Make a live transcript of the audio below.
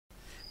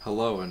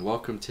Hello and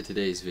welcome to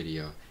today's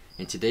video.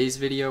 In today's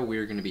video we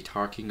are going to be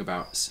talking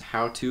about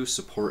how to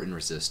support and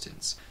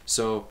resistance.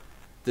 So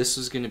this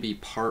is going to be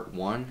part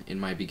 1 in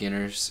my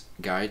beginner's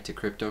guide to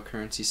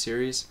cryptocurrency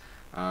series.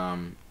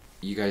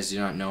 You guys do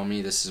not know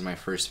me, this is my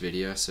first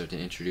video, so to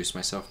introduce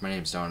myself, my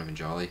name is Donovan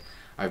Jolly.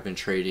 I've been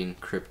trading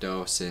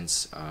crypto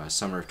since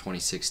summer of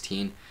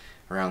 2016.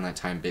 Around that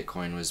time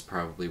Bitcoin was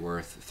probably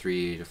worth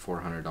 $300 to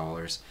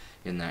 $400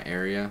 in that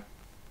area.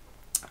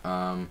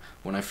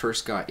 When I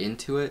first got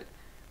into it,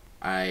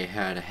 I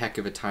had a heck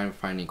of a time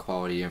finding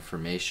quality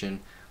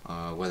information,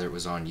 whether it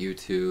was on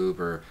YouTube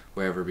or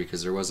wherever,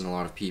 because there wasn't a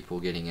lot of people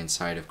getting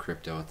inside of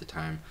crypto at the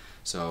time.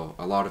 So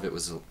a lot of it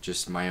was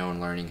just my own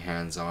learning,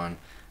 hands-on,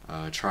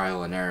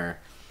 trial and error.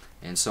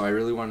 And so I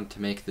really wanted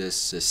to make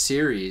this a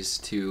series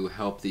to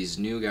help these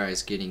new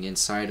guys getting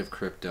inside of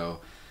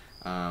crypto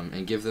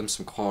and give them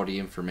some quality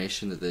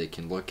information that they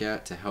can look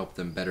at to help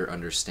them better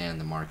understand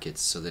the markets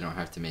so they don't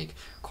have to make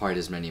quite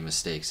as many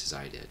mistakes as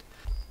I did.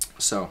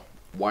 So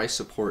why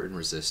support and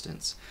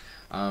resistance?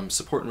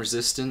 Support and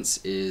resistance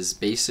is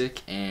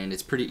basic and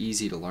it's pretty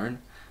easy to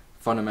learn.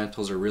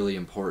 Fundamentals are really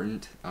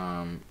important.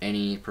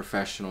 Any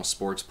professional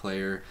sports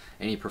player,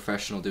 any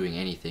professional doing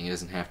anything, it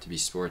doesn't have to be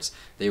sports,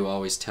 they will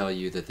always tell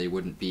you that they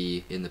wouldn't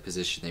be in the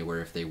position they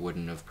were if they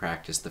wouldn't have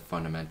practiced the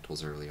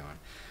fundamentals early on.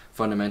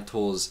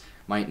 Fundamentals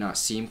might not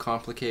seem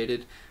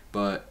complicated,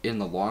 but in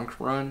the long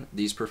run,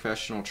 these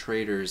professional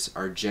traders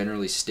are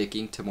generally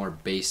sticking to more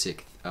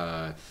basic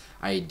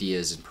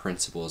ideas and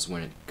principles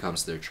when it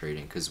comes to their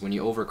trading. Because when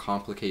you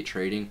overcomplicate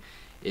trading,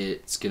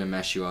 it's going to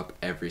mess you up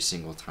every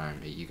single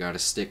time. You got to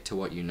stick to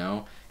what you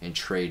know and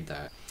trade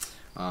that.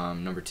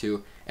 Number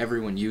 2,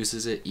 everyone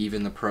uses it,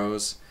 even the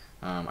pros.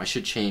 I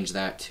should change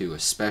that too,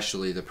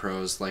 especially the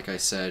pros. Like I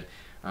said,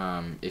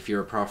 if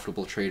you're a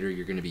profitable trader,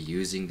 you're going to be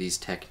using these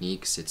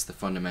techniques. It's the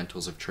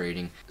fundamentals of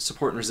trading.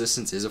 Support and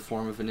resistance is a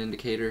form of an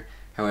indicator.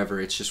 However,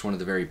 it's just one of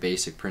the very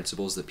basic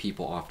principles that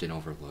people often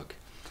overlook.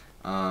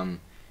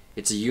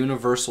 It's a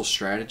universal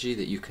strategy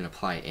that you can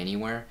apply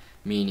anywhere,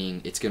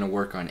 meaning it's going to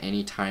work on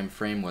any time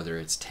frame, whether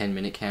it's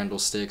 10-minute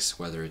candlesticks,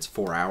 whether it's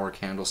 4-hour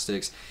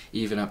candlesticks,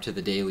 even up to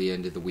the daily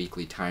and to the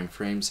weekly time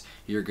frames.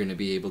 You're going to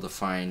be able to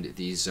find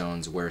these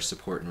zones where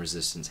support and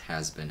resistance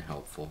has been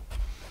helpful.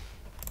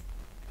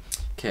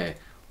 Okay,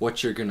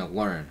 what you're going to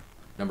learn.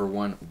 Number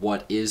 1,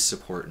 what is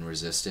support and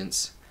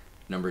resistance?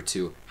 Number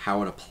 2,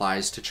 how it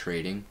applies to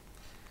trading.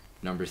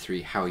 Number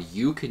 3, how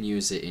you can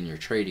use it in your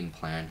trading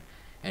plan.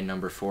 And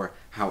number 4,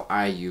 how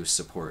I use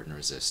support and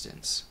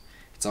resistance.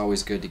 It's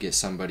always good to get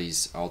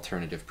somebody's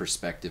alternative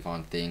perspective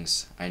on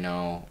things. I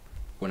know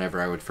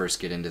whenever I would first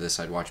get into this,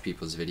 I'd watch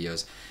people's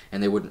videos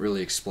and they wouldn't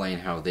really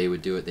explain how they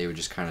would do it. They would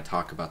just kind of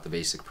talk about the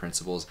basic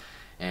principles.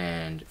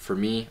 And for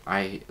me,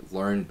 I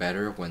learn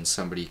better when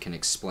somebody can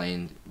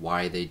explain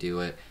why they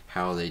do it,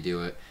 how they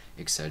do it,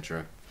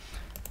 etc.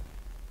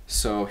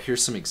 So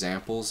here's some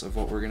examples of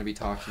what we're going to be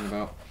talking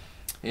about.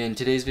 In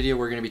today's video,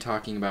 we're going to be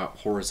talking about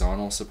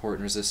horizontal support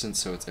and resistance,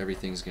 so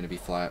everything's going to be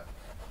flat,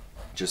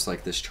 just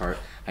like this chart.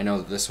 I know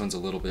that this one's a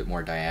little bit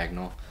more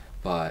diagonal,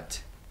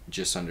 but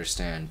just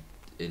understand,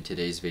 in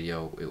today's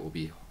video, it will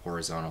be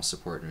horizontal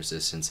support and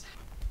resistance.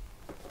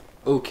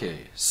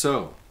 Okay,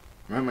 so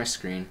I'm on my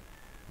screen.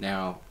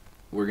 Now,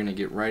 we're going to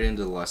get right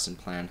into the lesson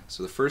plan.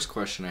 So the first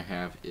question I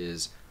have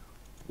is,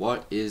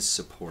 what is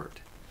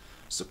support?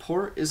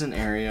 Support is an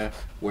area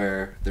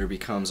where there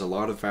becomes a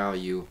lot of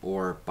value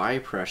or buy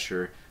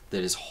pressure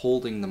that is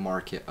holding the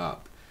market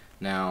up.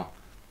 Now,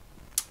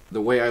 the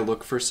way I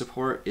look for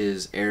support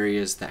is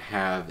areas that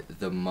have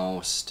the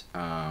most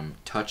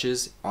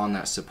touches on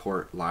that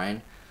support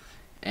line.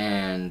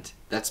 And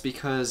that's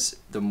because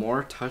the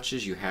more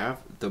touches you have,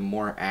 the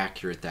more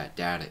accurate that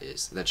data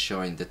is. That's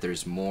showing that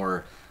there's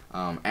more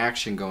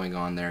action going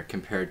on there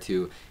compared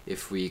to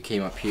if we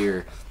came up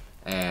here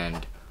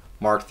and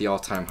marked the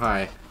all-time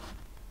high.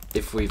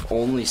 If we've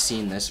only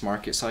seen this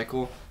market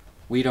cycle,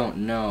 we don't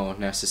know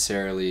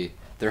necessarily,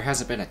 there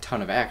hasn't been a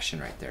ton of action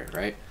right there,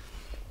 right?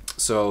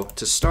 So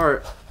to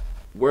start,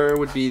 where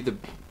would be the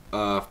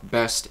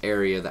best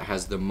area that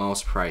has the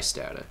most price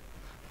data?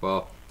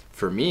 Well,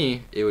 for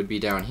me, it would be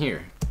down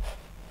here.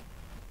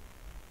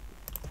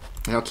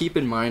 Now keep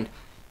in mind,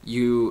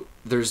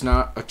 there's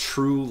not a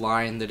true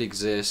line that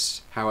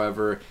exists.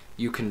 However,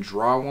 you can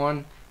draw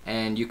one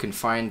and you can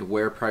find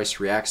where price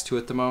reacts to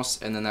it the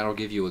most, and then that'll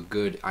give you a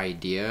good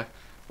idea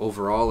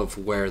overall of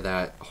where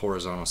that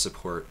horizontal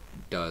support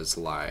does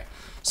lie.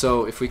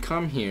 So if we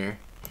come here,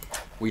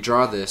 we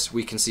draw this,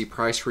 we can see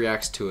price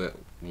reacts to it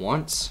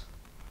once,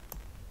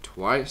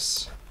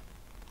 twice,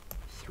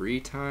 3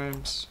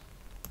 times,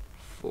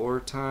 4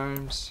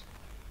 times,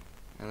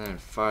 and then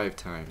 5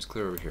 times,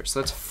 clear over here.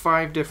 So that's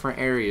 5 different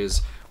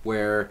areas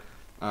where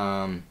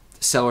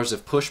sellers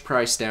have pushed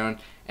price down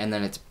and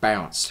then it's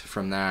bounced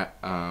from that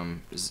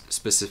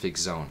specific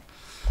zone.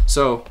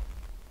 So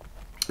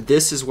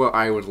this is what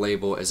I would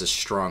label as a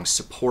strong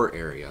support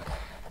area.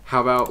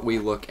 How about we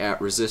look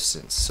at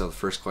resistance? So the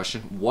first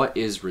question, what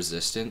is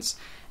resistance?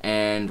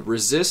 And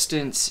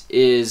resistance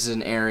is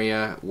an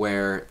area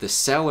where the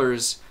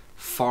sellers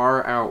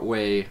far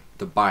outweigh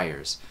the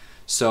buyers.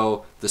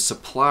 So the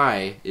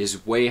supply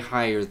is way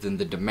higher than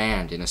the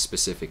demand in a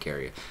specific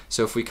area.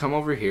 So if we come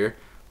over here,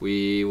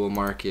 we will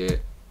mark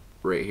it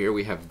right here.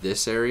 We have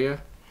this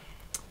area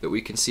that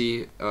we can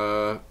see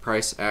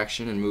price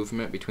action and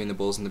movement between the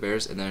bulls and the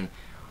bears, and then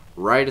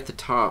right at the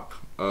top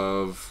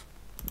of,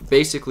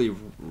 basically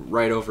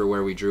right over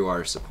where we drew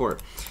our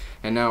support.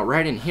 And now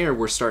right in here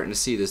we're starting to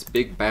see this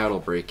big battle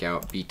break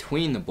out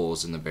between the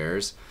bulls and the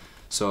bears.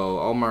 So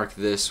I'll mark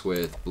this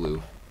with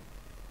blue.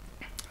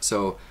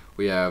 So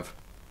we have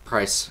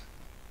price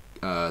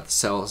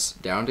sells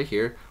down to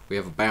here, we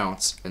have a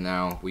bounce, and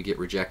now we get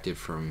rejected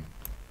from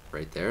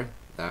right there,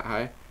 that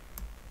high,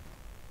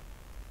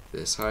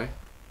 this high,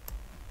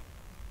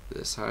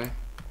 this high,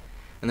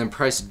 and then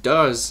price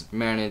does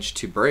manage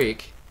to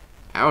break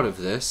out of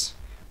this.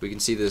 We can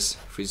see this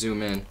if we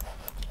zoom in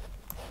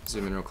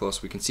real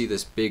close. We can see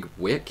this big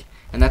wick,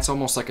 and that's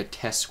almost like a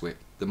test wick.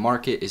 The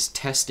market is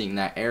testing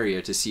that area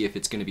to see if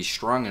it's going to be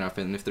strong enough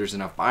and if there's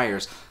enough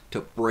buyers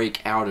to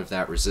break out of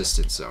that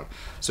resistance zone.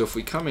 So if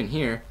we come in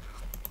here,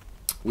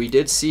 we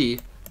did see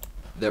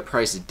that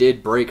price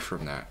did break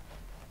from that,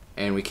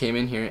 and we came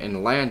in here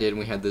and landed, and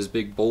we had this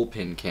big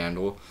bullpen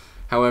candle.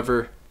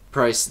 However,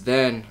 price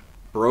then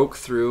broke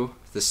through,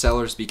 the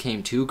sellers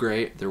became too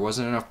great, there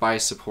wasn't enough buy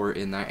support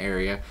in that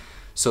area,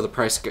 so the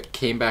price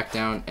came back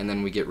down, and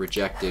then we get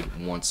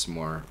rejected once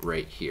more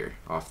right here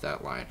off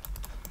that line.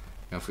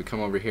 Now if we come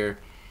over here,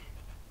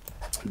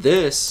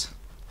 this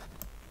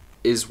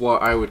is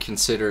what I would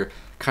consider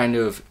kind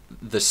of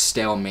the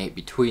stalemate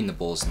between the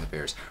bulls and the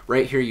bears.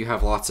 Right here you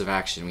have lots of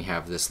action. We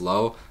have this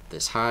low,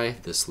 this high,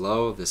 this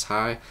low, this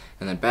high,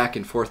 and then back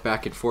and forth,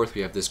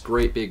 we have this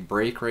great big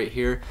break right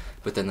here,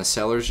 but then the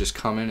sellers just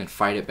come in and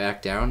fight it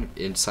back down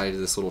inside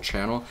of this little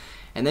channel.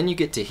 And then you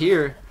get to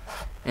here,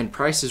 and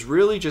price is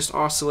really just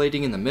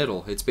oscillating in the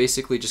middle. It's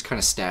basically just kind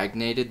of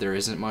stagnated. There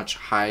isn't much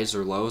highs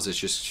or lows, it's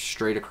just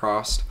straight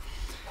across.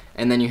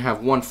 And then you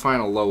have one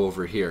final low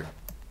over here.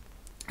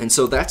 And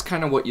so that's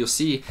kind of what you'll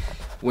see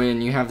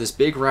when you have this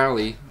big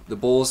rally. The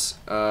bulls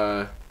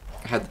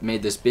had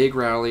made this big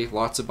rally,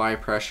 lots of buy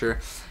pressure,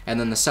 and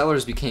then the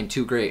sellers became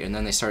too great, and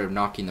then they started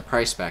knocking the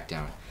price back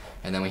down.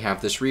 And then we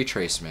have this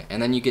retracement.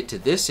 And then you get to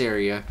this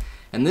area,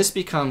 and this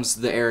becomes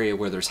the area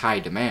where there's high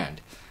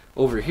demand.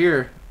 Over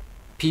here,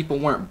 people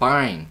weren't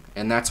buying,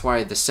 and that's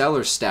why the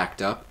sellers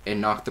stacked up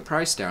and knocked the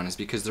price down, is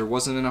because there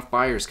wasn't enough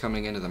buyers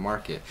coming into the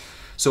market.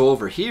 So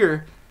over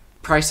here,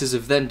 prices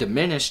have then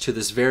diminished to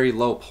this very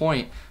low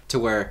point, to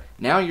where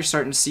now you're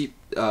starting to see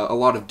a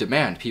lot of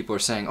demand. People are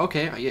saying,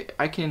 okay,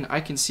 I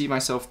can see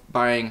myself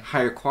buying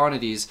higher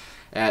quantities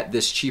at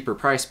this cheaper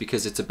price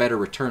because it's a better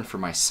return for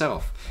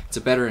myself. It's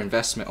a better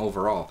investment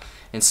overall.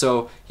 And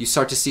so you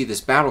start to see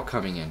this battle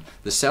coming in.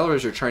 The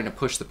sellers are trying to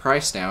push the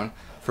price down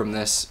from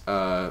this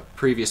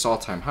previous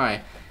all-time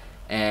high,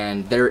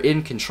 and they're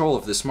in control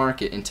of this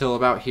market until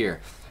about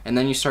here. And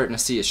then you're starting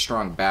to see a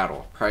strong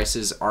battle.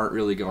 Prices aren't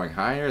really going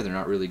higher, they're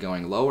not really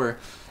going lower,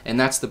 and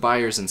that's the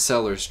buyers and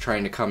sellers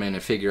trying to come in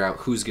and figure out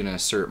who's going to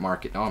assert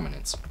market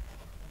dominance.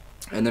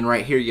 And then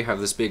right here you have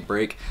this big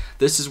break.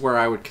 This is where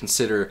I would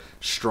consider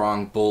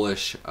strong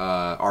bullish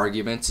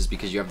arguments, is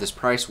because you have this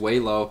price way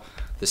low,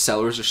 the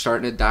sellers are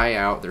starting to die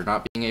out, they're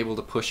not being able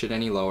to push it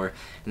any lower,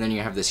 and then you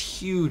have this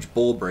huge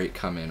bull break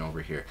come in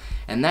over here.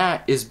 And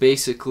that is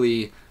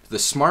basically the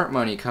smart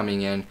money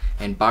coming in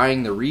and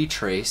buying the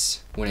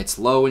retrace when it's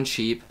low and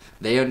cheap.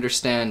 They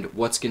understand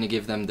what's going to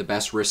give them the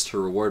best risk to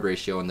reward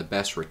ratio and the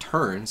best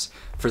returns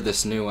for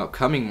this new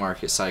upcoming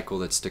market cycle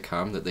that's to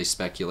come, that they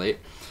speculate.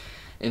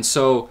 And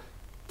so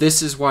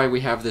this is why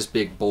we have this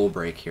big bull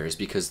break here, is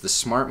because the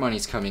smart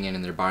money's coming in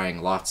and they're buying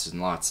lots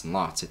and lots and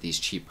lots at these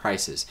cheap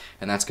prices,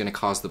 and that's going to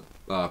cause the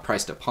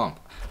price to pump.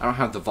 I don't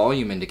have the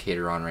volume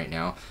indicator on right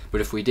now,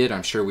 but if we did,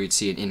 I'm sure we'd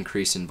see an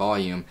increase in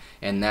volume,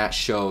 and that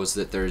shows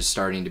that there's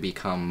starting to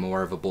become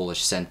more of a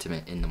bullish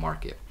sentiment in the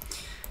market.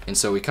 And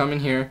so we come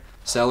in here,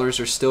 sellers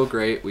are still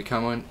great, we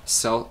come in,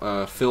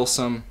 fill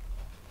some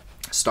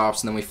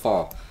stops, and then we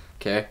fall,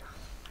 okay?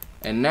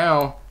 And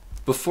now,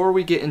 before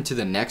we get into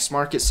the next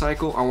market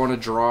cycle, I want to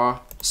draw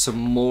some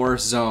more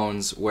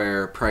zones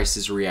where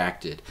prices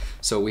reacted.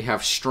 So we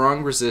have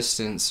strong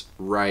resistance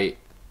right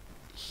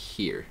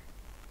here.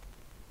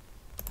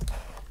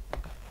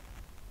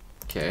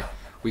 Okay,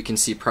 we can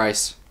see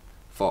price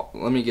fall.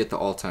 Let me get the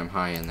all-time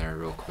high in there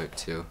real quick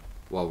too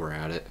while we're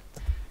at it.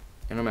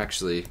 And I'm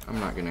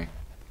not gonna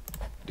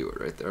do it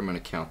right there. I'm gonna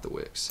count the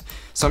wicks.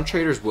 Some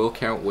traders will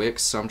count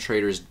wicks, some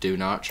traders do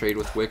not trade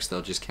with wicks,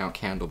 they'll just count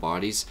candle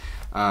bodies.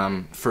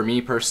 For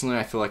me personally,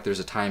 I feel like there's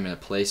a time and a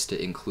place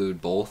to include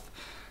both.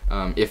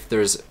 If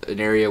there's an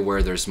area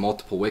where there's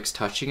multiple wicks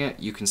touching it,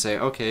 you can say,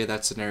 okay,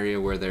 that's an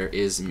area where there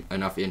is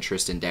enough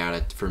interest in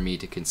data for me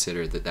to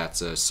consider that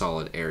that's a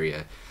solid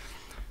area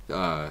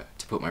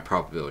to put my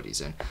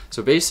probabilities in.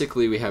 So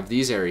basically we have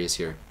these areas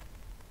here,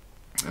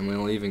 and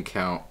we'll even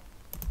count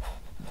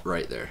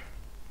right there.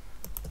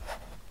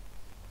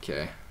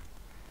 Okay,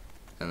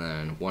 and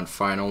then one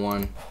final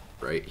one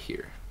right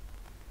here.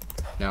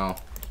 Now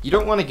You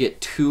don't want to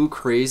get too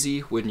crazy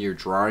when you're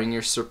drawing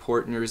your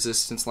support and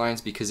resistance lines,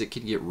 because it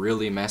can get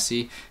really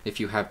messy. If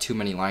you have too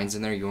many lines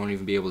in there, you won't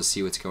even be able to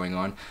see what's going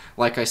on.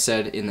 Like I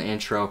said in the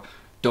intro,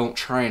 don't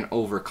try and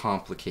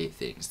overcomplicate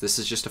things. This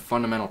is just a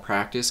fundamental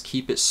practice.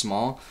 Keep it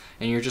small,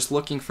 and you're just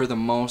looking for the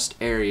most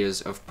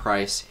areas of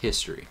price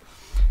history.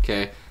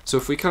 Okay, so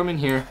if we come in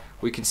here,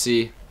 we can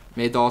see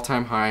made the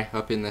all-time high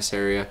up in this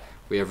area.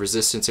 We have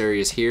resistance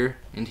areas here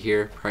and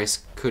here.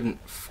 Price couldn't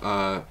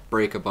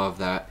break above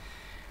that.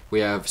 We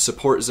have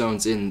support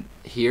zones in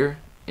here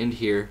and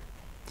here,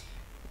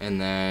 and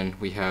then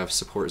we have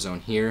support zone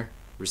here,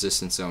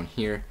 resistance zone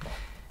here.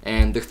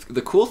 And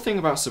the cool thing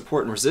about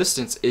support and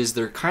resistance is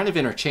they're kind of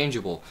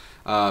interchangeable.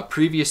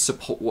 Previous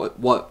support,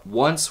 what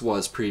once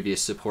was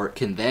previous support,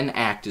 can then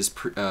act as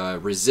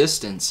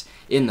resistance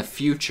in the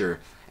future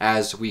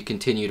as we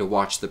continue to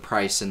watch the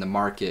price and the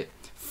market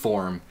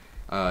form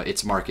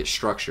its market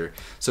structure.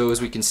 So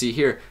as we can see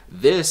here,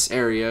 this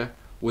area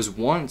was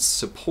once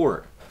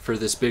support for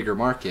this bigger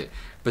market,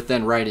 but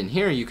then right in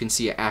here you can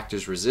see it act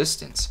as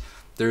resistance.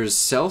 There's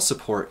sell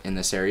support in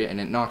this area, and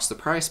it knocks the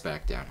price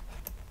back down.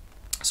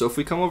 So if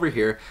we come over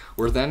here,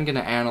 we're then going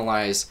to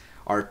analyze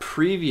our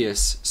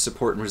previous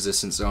support and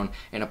resistance zone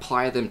and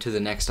apply them to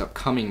the next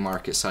upcoming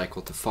market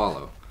cycle to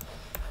follow.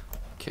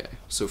 Okay,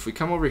 so if we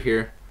come over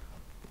here,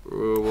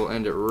 we'll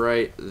end it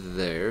right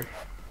there,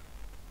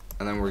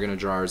 and then we're going to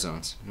draw our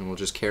zones, and we'll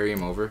just carry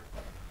them over.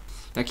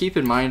 Now keep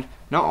in mind,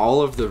 not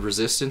all of the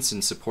resistance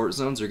and support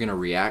zones are going to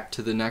react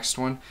to the next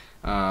one.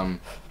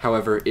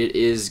 However, it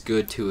is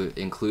good to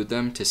include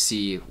them to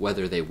see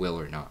whether they will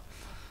or not.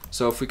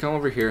 So if we come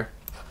over here,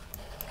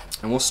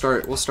 and we'll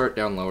start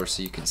down lower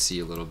so you can see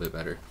a little bit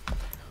better.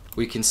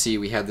 We can see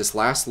we had this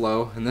last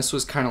low, and this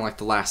was kind of like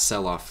the last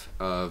sell-off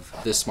of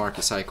this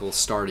market cycle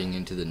starting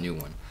into the new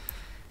one.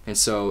 And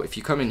so if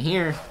you come in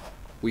here,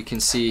 we can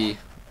see,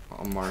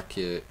 I'll mark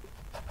it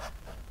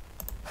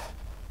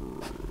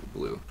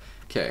blue.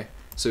 Okay,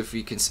 so if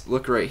you can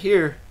look right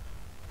here,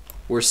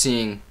 we're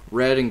seeing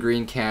red and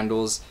green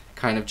candles,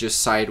 kind of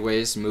just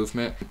sideways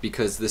movement,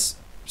 because this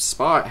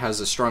spot has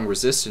a strong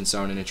resistance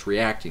zone and it's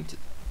reacting to.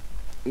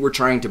 We're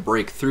trying to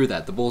break through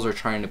that. The bulls are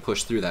trying to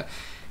push through that.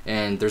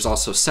 And there's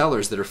also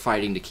sellers that are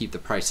fighting to keep the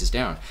prices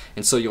down.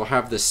 And so you'll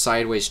have this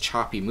sideways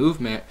choppy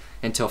movement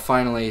until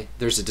finally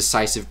there's a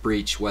decisive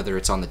breach, whether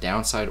it's on the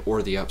downside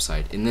or the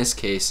upside. In this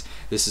case,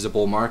 this is a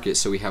bull market,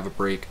 so we have a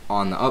break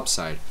on the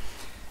upside.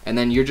 And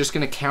then you're just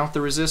going to count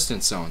the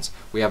resistance zones.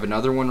 We have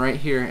another one right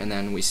here, and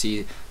then we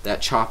see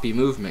that choppy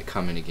movement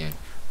coming again.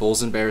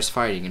 Bulls and bears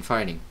fighting and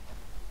fighting.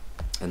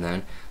 And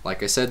then,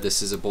 like I said,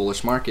 this is a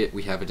bullish market.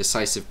 We have a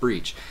decisive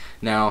breach.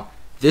 Now,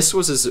 this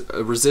was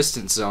a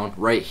resistance zone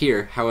right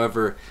here.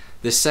 However,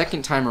 the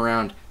second time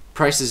around,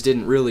 prices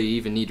didn't really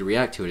even need to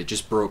react to it. It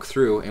just broke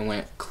through and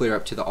went clear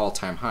up to the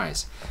all-time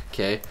highs.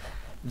 Okay?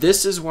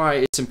 This is why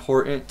it's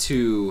important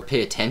to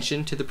pay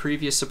attention to the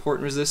previous support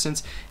and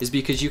resistance, is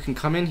because you can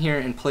come in here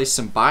and place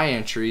some buy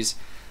entries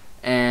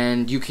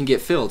and you can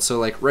get filled. So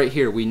like right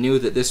here, we knew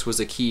that this was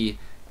a key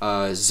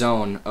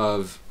zone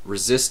of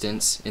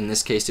resistance. In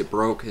this case, it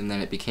broke and then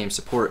it became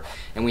support,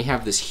 and we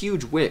have this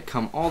huge wick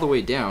come all the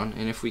way down,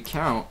 and if we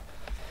count,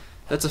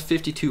 that's a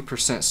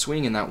 52%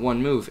 swing in that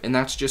one move, and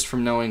that's just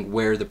from knowing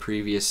where the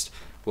previous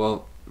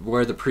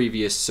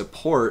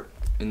support,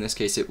 in this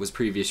case it was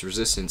previous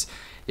resistance,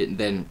 it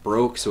then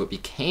broke, so it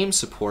became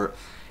support.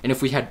 And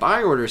if we had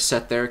buy orders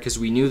set there because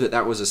we knew that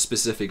that was a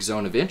specific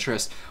zone of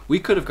interest, we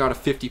could have got a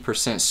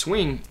 50%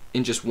 swing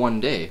in just one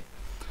day.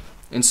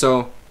 And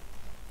so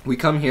we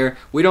come here,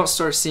 we don't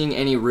start seeing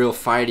any real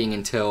fighting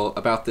until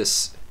about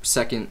this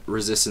second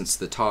resistance to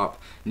the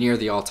top near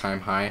the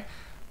all-time high,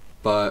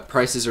 but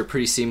prices are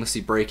pretty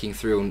seamlessly breaking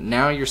through.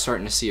 Now you're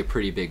starting to see a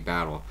pretty big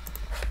battle.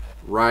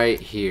 Right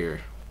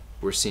here,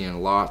 we're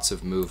seeing lots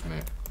of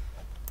movement.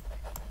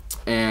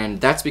 And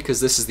that's because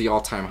this is the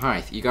all-time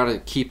high. You got to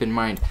keep in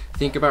mind,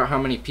 think about how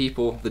many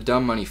people, the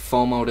dumb money,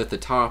 FOMO'd at the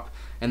top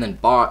and then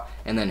bought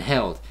and then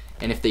held.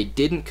 And if they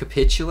didn't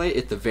capitulate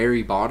at the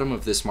very bottom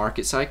of this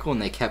market cycle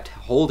and they kept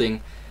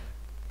holding,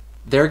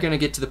 they're going to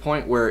get to the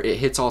point where it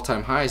hits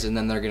all-time highs, and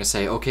then they're going to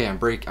say, okay,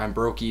 I'm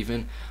broke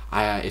even.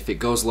 If it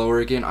goes lower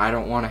again, I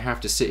don't want to have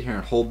to sit here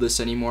and hold this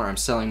anymore. I'm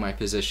selling my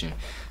position.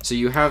 So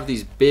you have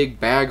these big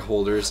bag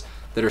holders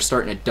that are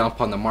starting to dump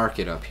on the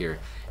market up here.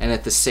 And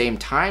at the same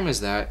time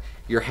as that,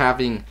 you're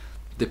having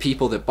the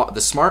people that bought,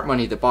 the smart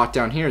money that bought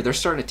down here, they're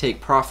starting to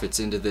take profits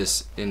into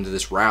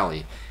this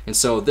rally. And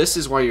so this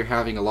is why you're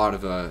having a lot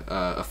of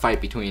a fight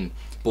between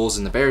bulls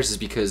and the bears, is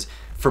because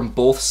from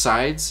both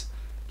sides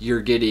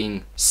you're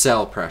getting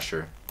sell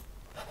pressure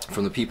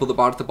from the people that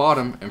bought at the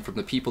bottom and from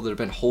the people that have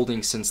been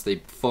holding since they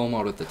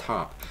FOMO'd at the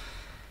top.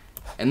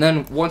 And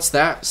then once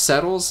that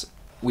settles,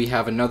 we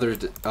have another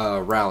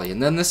rally,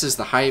 and then this is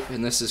the hype,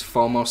 and this is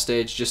FOMO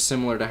stage, just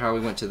similar to how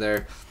we went to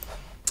there,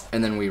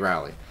 and then we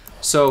rally.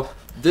 So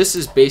this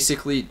is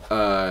basically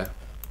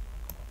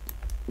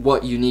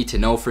what you need to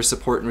know for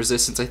support and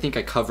resistance. I think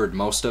I covered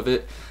most of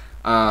it.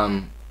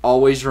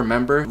 Always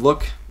remember,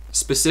 look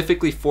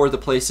specifically for the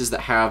places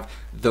that have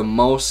the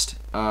most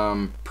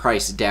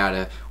price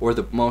data, or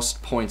the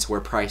most points where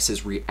price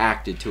has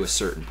reacted to a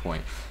certain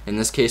point. In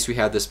this case, we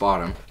had this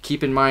bottom.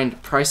 Keep in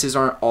mind, prices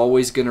aren't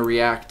always going to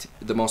react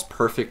the most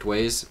perfect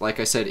ways. Like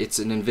I said, it's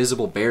an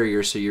invisible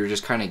barrier, so you're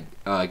just kind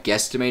of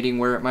guesstimating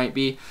where it might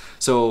be.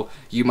 So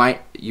you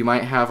might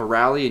have a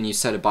rally and you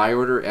set a buy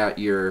order at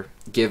your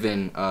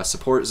given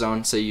support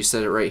zone. Say you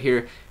set it right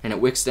here and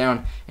it wicks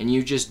down and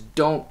you just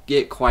don't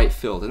get quite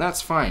filled, and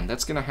that's fine.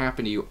 That's going to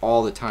happen to you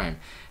all the time.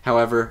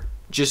 However,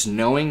 just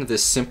knowing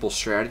this simple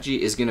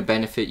strategy is going to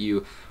benefit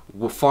you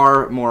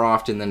far more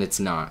often than it's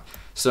not.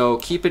 So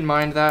keep in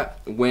mind that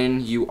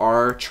when you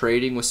are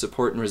trading with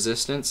support and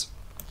resistance.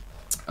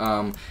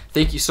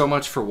 Thank you so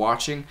much for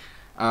watching.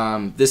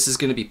 This is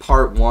going to be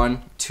part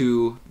 1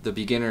 to the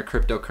beginner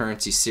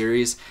cryptocurrency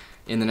series.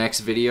 In the next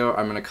video,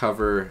 I'm going to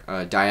cover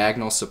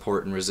diagonal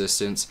support and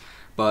resistance.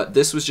 But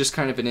this was just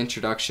kind of an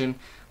introduction.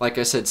 Like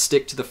I said,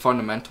 stick to the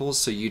fundamentals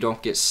so you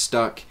don't get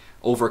stuck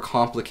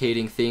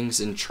overcomplicating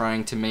things and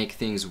trying to make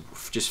things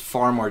just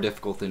far more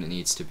difficult than it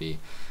needs to be.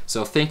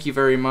 So thank you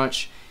very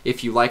much.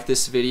 If you like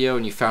this video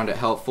and you found it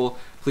helpful,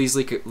 please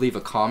leave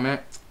a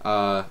comment,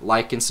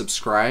 like and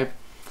subscribe.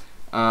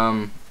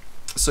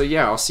 So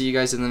yeah, I'll see you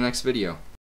guys in the next video.